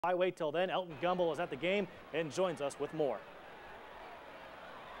I wait till then. Elton Gumbel is at the game and joins us with more.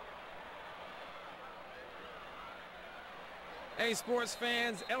 Hey sports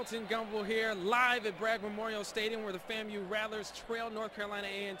fans, Elton Gumbel here, live at Bragg Memorial Stadium where the FAMU Rattlers trail North Carolina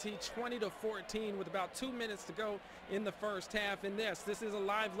A&T 20-14 with about 2 minutes to go in the first half. And this is a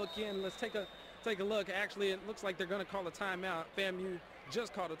live look in. Let's take a look. Actually, it looks like they're going to call a timeout. FAMU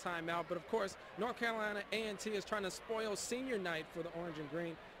just called a timeout, but of course, North Carolina A&T is trying to spoil senior night for the Orange and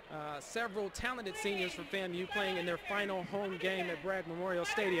Green. Several talented seniors for FAMU playing in their final home game at Bragg Memorial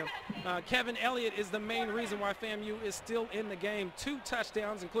Stadium. Kevin Elliott is the main reason why FAMU is still in the game. 2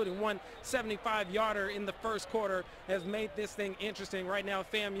 touchdowns, including one 75-yarder in the first quarter, has made this thing interesting. Right now,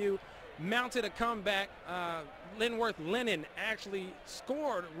 FAMU mounted a comeback. Linworth Lennon actually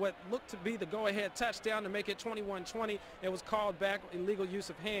scored what looked to be the go-ahead touchdown to make it 21-20. It was called back, illegal use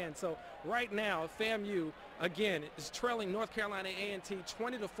of hands. So right now, FAMU, again, is trailing North Carolina A&T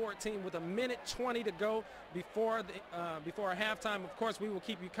 20-14 with 1:20 to go before our halftime. Of course, we will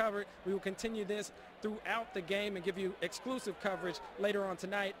keep you covered. We will continue this throughout the game and give you exclusive coverage later on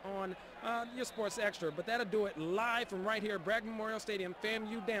tonight on your Sports Extra. But that'll do it live from right here at Bragg Memorial Stadium.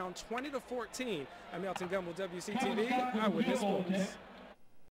 FAMU down 20-14. I'm Elton Gumbel, WCTV Eyewitness Sports.